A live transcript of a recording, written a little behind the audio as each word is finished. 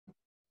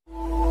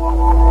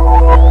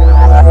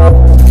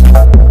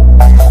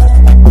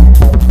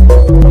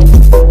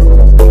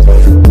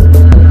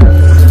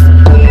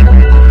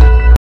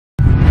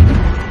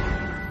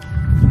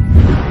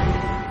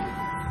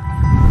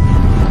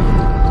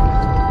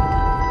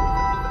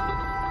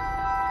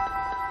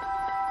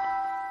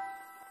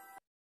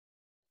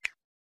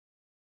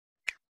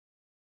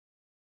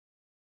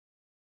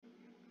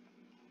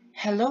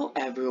Hello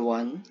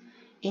everyone!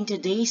 In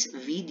today's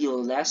video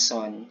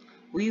lesson,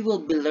 we will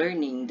be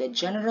learning the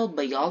General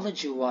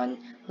Biology 1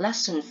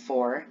 Lesson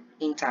 4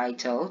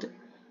 entitled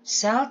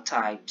Cell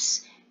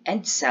Types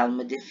and Cell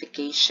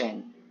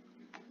Modification.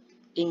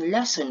 In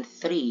Lesson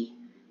 3,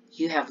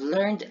 you have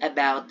learned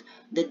about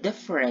the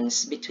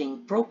difference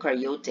between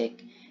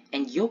prokaryotic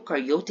and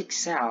eukaryotic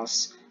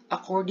cells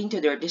according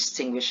to their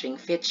distinguishing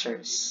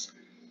features.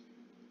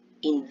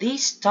 In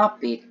this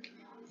topic,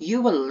 you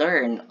will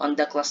learn on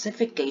the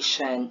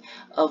classification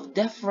of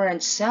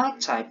different cell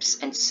types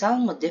and cell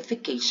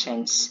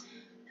modifications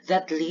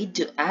that lead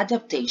to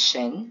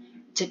adaptation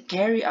to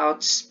carry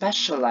out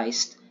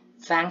specialized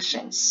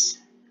functions.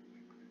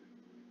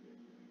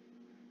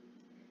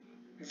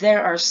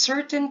 There are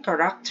certain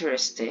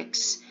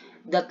characteristics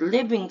that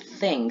living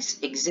things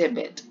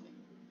exhibit,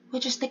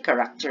 which is the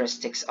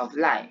characteristics of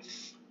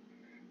life.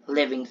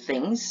 Living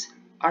things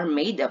are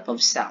made up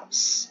of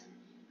cells.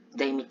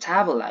 They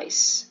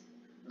metabolize,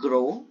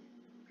 grow,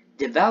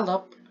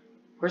 develop,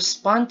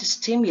 respond to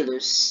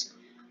stimulus,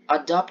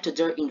 adapt to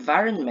their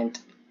environment,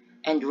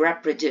 and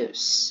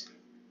reproduce.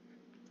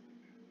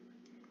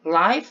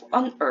 Life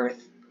on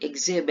Earth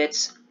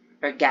exhibits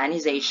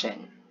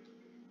organization.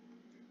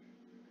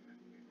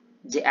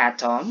 The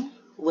atom,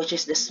 which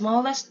is the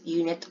smallest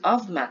unit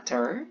of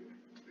matter,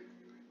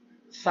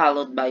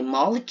 followed by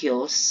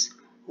molecules,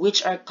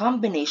 which are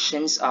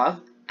combinations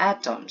of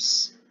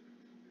atoms.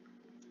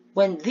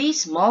 When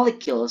these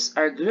molecules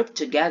are grouped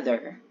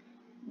together,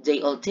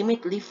 they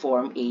ultimately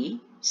form a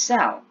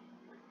cell.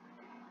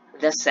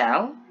 The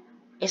cell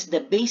is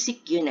the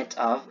basic unit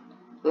of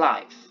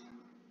life.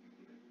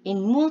 In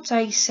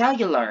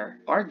multicellular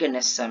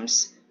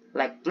organisms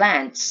like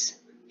plants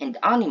and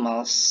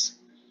animals,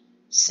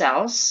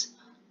 cells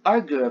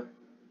are grouped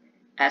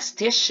as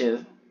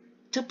tissue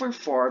to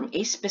perform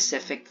a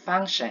specific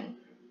function.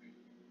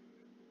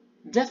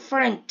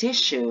 Different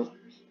tissue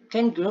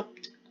can group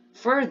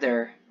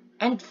further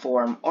and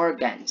form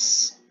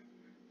organs.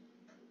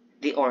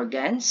 The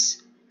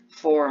organs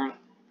form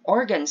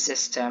organ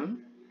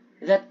system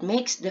that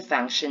makes the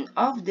function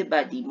of the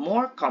body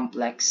more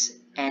complex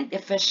and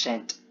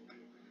efficient.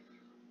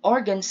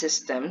 Organ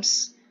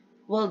systems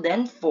will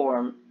then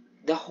form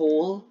the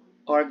whole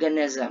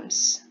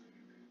organisms.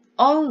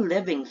 All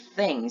living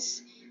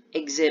things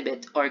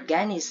exhibit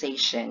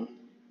organization,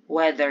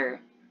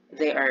 whether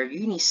they are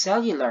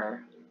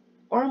unicellular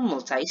or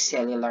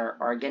multicellular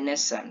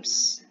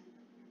organisms.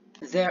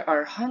 There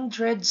are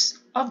hundreds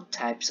of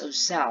types of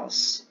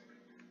cells,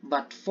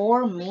 but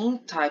four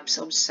main types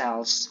of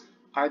cells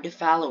are the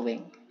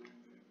following: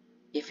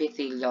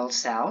 epithelial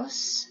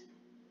cells,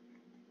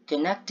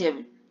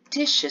 connective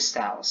tissue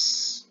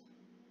cells,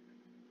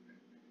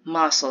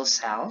 muscle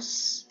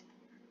cells,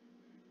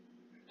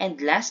 and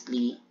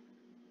lastly,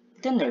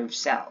 the nerve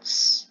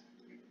cells.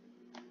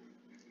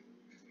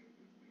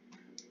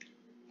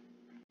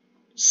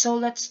 So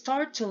let's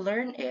start to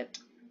learn it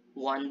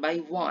one by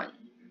one.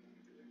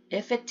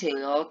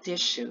 Epithelial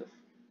tissue.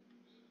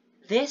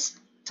 This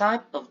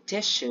type of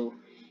tissue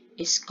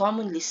is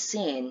commonly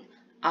seen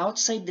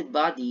outside the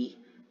body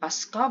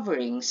as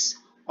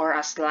coverings or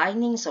as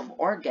linings of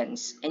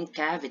organs and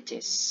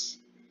cavities.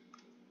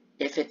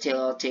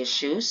 Epithelial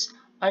tissues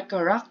are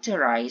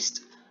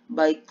characterized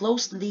by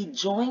closely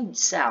joined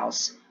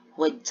cells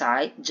with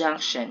tight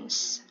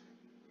junctions.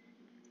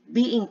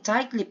 Being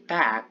tightly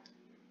packed,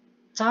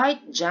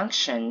 tight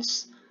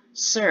junctions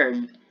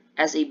serve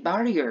as a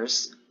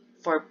barriers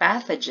for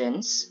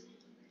pathogens,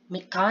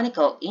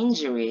 mechanical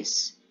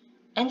injuries,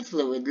 and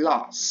fluid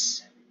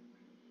loss.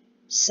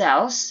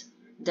 Cells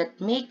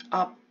that make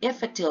up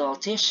epithelial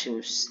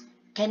tissues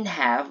can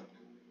have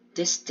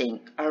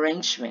distinct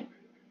arrangement.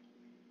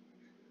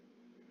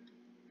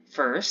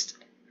 First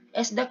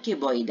is the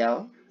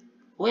cuboidal,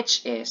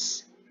 which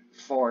is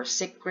for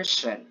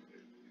secretion.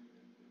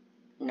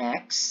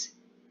 Next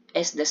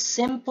is the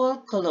simple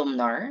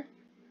columnar,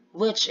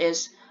 which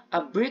is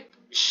a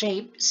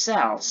brick-shaped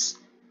cells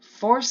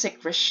for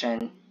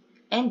secretion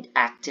and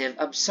active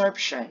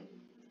absorption.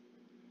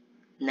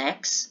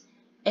 Next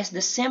is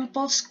the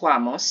simple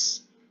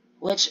squamous,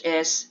 which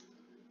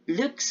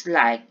looks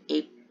like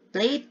a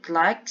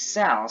plate-like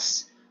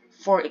cells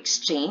for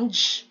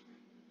exchange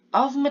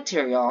of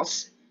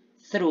materials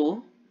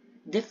through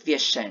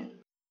diffusion.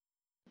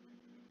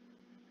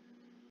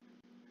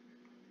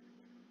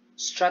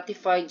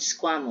 Stratified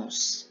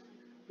squamous,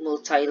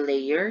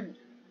 multi-layered,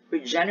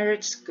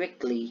 regenerates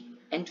quickly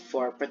and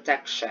for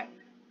protection.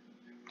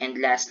 And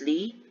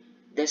lastly,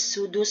 the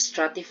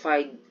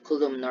pseudostratified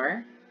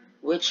columnar,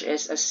 which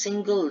is a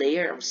single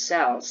layer of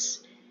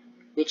cells,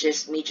 which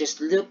may just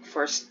look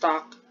for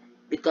stalk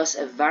because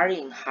of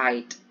varying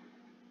height,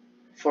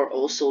 for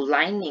also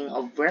lining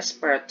of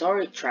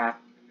respiratory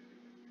tract,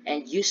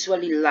 and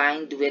usually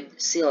lined with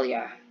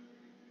cilia.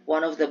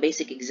 One of the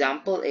basic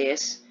example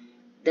is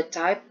the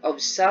type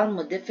of cell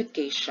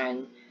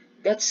modification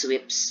that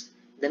sweeps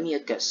the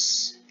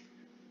mucus.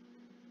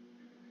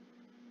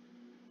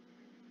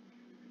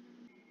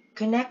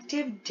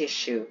 Connective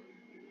tissue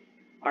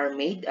are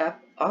made up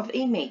of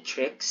a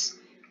matrix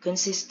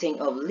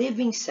consisting of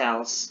living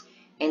cells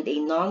and a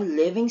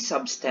non-living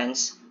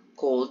substance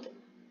called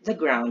the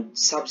ground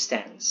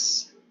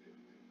substance.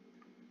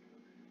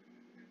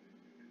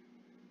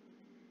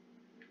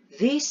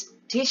 These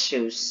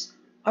tissues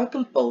are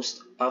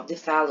composed of the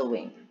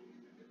following.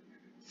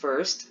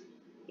 First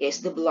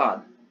is the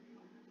blood,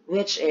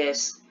 which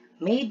is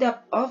made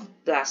up of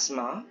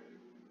plasma,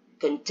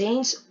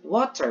 contains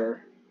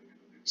water,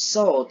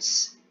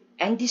 salts,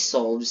 and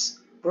dissolves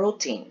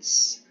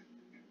proteins.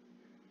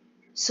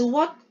 So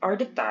what are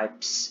the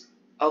types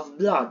of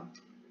blood?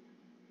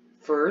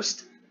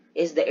 First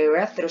is the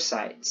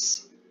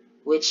erythrocytes,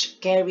 which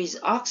carries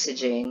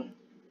oxygen,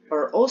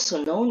 or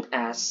also known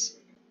as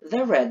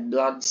the red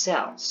blood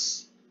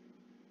cells.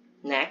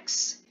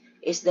 Next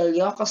is the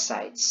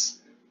leukocytes,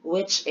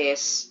 which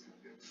is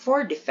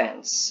for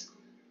defense,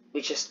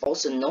 which is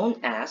also known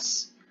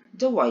as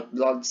the white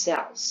blood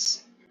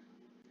cells.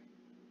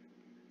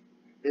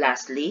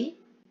 Lastly,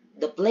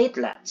 the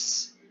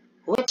platelets,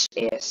 which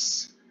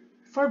is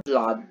for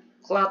blood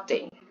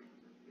clotting.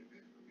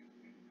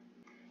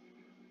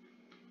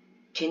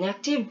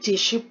 Connective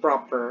tissue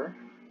proper,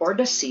 or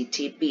the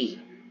CTP,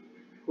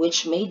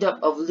 which made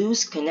up of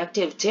loose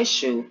connective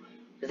tissue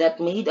that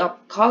made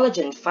up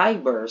collagen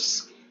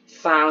fibers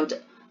found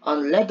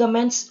on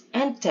ligaments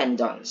and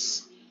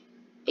tendons.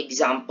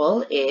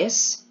 Example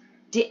is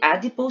the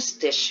adipose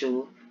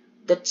tissue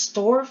that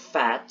store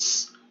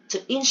fats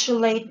to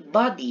insulate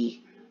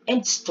body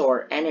and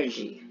store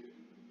energy.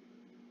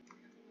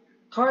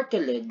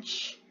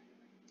 Cartilage.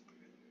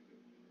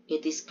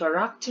 It is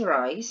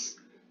characterized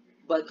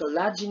by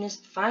collagenous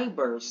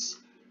fibers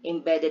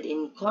embedded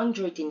in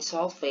chondroitin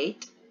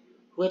sulfate,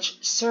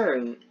 which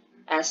serve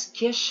as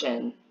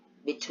cushion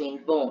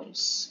between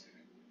bones.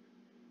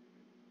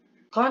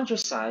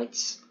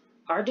 Chondrocytes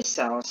are the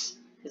cells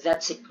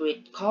that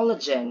secrete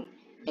collagen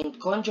and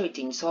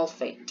chondroitin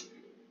sulfate.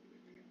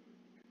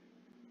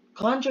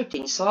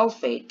 Chondroitin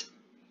sulfate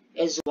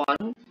is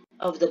one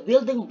of the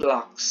building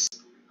blocks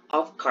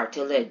of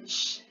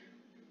cartilage.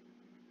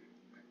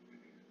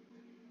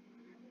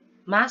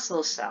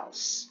 Muscle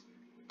cells,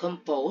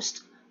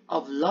 composed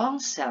of long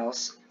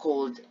cells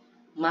called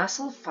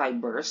muscle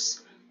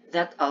fibers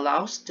that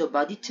allows the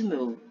body to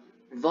move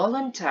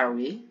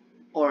voluntary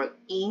or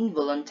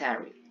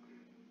involuntary.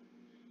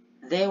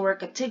 They were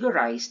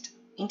categorized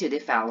into the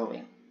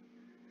following.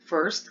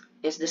 First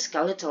is the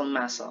skeletal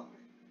muscle.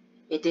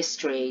 It is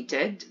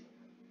striated,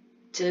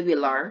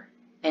 tubular,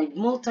 and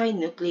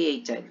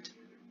multinucleated,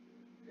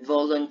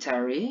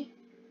 voluntary,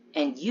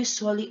 and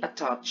usually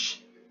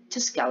attached to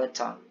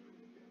skeleton.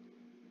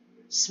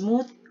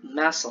 Smooth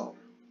muscle,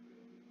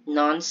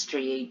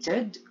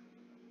 non-striated,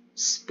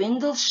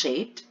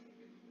 spindle-shaped,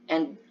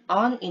 and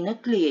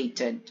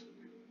unenucleated.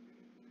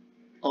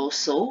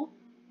 Also,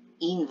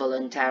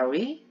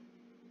 involuntary,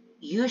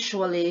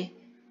 usually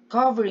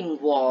covering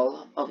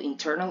wall of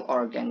internal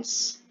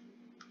organs.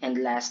 And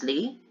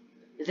lastly,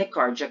 the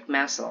cardiac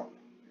muscle,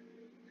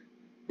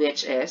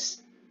 which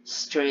is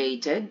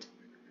striated,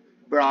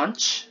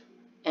 branched,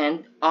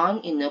 and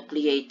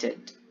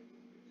unenucleated.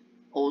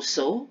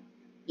 Also,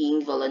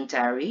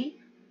 involuntary,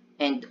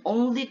 and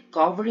only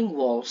covering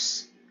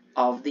walls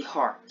of the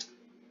heart.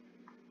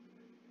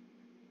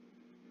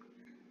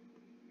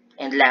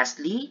 And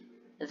lastly,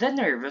 the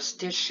nervous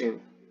tissue,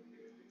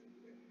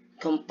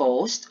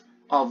 composed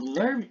of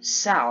nerve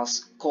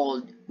cells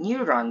called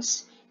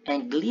neurons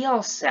and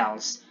glial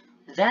cells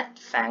that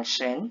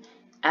function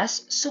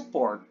as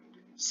support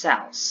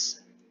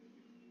cells.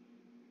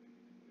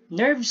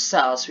 Nerve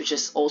cells, which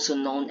is also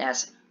known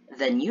as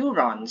the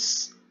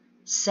neurons,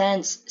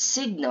 sends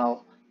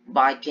signal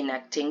by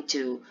connecting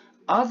to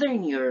other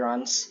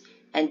neurons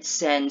and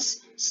sends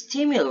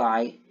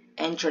stimuli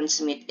and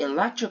transmit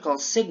electrical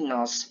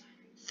signals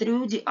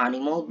through the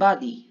animal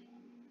body.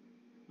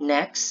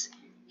 Next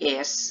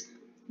is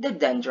the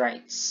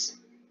dendrites,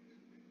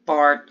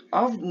 part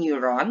of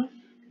neuron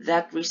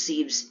that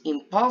receives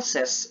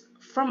impulses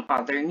from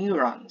other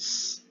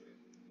neurons.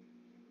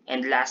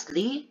 And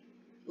lastly,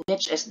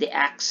 which is the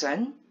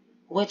axon,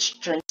 which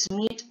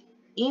transmit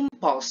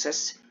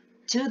impulses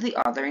to the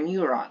other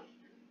neuron.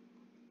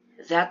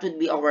 That would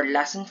be our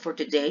lesson for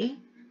today.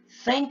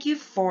 Thank you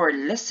for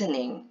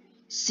listening.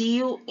 See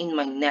you in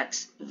my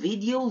next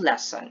video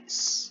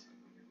lessons.